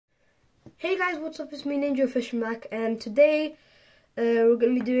Hey guys, what's up? It's me, Ninja Fisherman, and today we're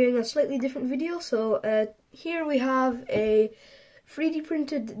going to be doing a slightly different video. So here we have a 3D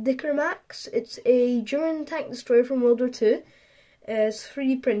printed Dicker Max. It's a German tank destroyer from World War II. It's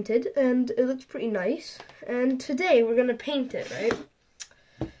 3D printed and it looks pretty nice. And today we're going to paint it,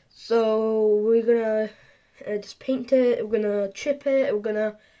 right? So we're going to just paint it, we're going to chip it, we're going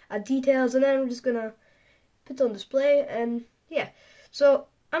to add details, and then we're just going to put it on display. And yeah, so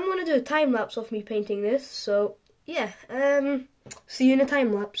I'm going to do a time lapse of me painting this, so yeah, see you in a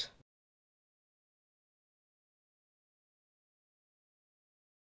time lapse.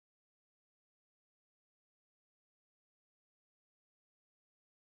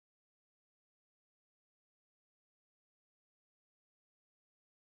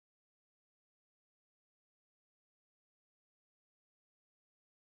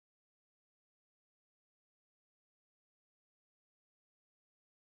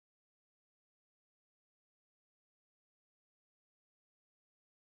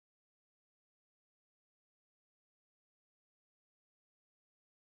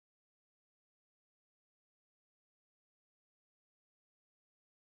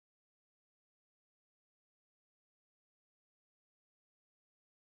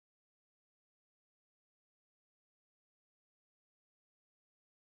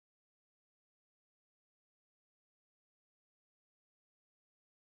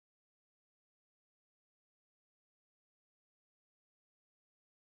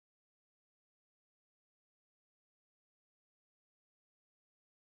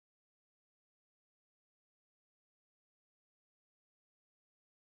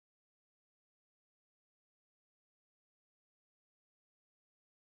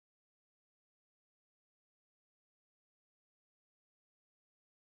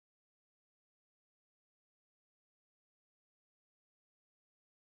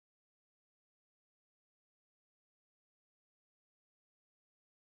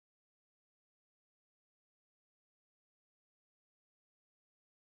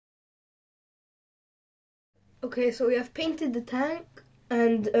 Okay, so we have painted the tank,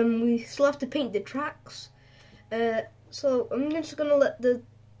 and we still have to paint the tracks. So I'm just gonna let the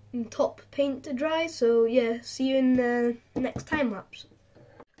top paint dry. So yeah, see you in the next time lapse.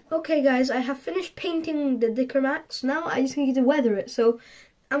 Okay, guys, I have finished painting the Dicker Max. Now I just need to weather it. So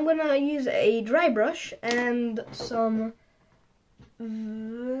I'm gonna use a dry brush and some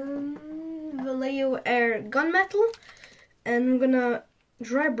Vallejo Air gunmetal, and I'm gonna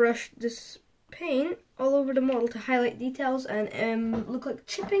dry brush this paint all over the model to highlight details and look like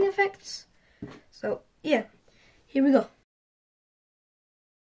chipping effects. So yeah, here we go.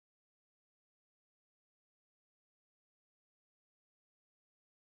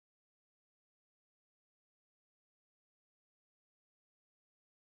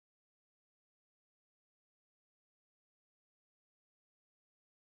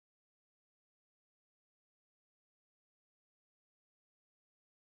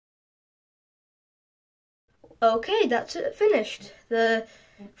 Okay, that's it, finished. The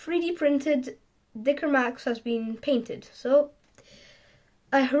 3D printed Dicker Max has been painted. So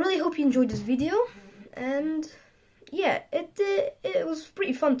I really hope you enjoyed this video, and yeah, it was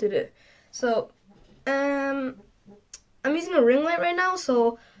pretty fun to do. So I'm using a ring light right now,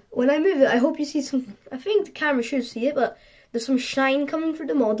 so when I move it, I hope you see some. I think the camera should see it, but there's some shine coming through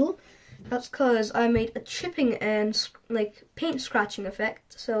the model. That's because I made a chipping and like paint scratching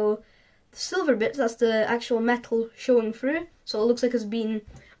effect. So the silver bits, that's the actual metal showing through, so it looks like it's been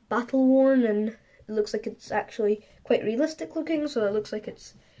battle worn, and it looks like it's actually quite realistic looking, so it looks like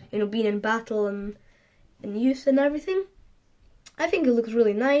it's, you know, been in battle and in use and everything. I think it looks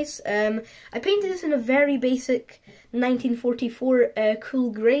really nice. I painted this in a very basic 1944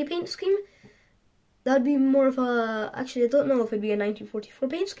 cool grey paint scheme. That'd be more of a, actually I don't know if it'd be a 1944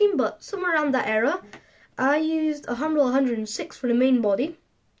 paint scheme, but somewhere around that era. I used a Humbrol 106 for the main body.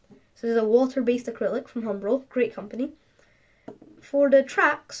 So this is a water-based acrylic from Humbrol, great company. For the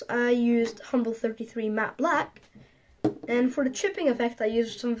tracks, I used Humbrol 33 matte black, and for the chipping effect, I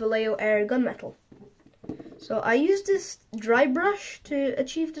used some Vallejo Air gunmetal. So I used this dry brush to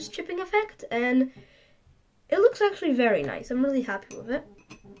achieve this chipping effect, and it looks actually very nice. I'm really happy with it.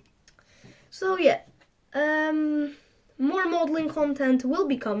 So yeah, more modeling content will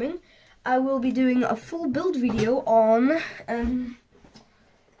be coming. I will be doing a full build video on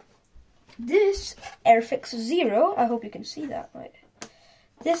this Airfix Zero. I hope you can see that right.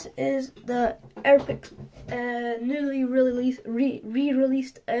 This is the Airfix newly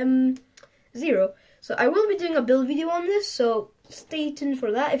re-released Zero. So I will be doing a build video on this, so stay tuned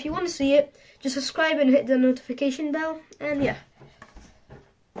for that. If you want to see it, just subscribe and hit the notification bell, and yeah.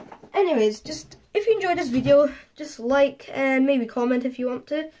 anyways, just if you enjoyed this video, just like and maybe comment if you want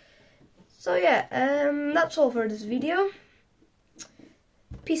to. So yeah, that's all for this video.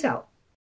 Peace out.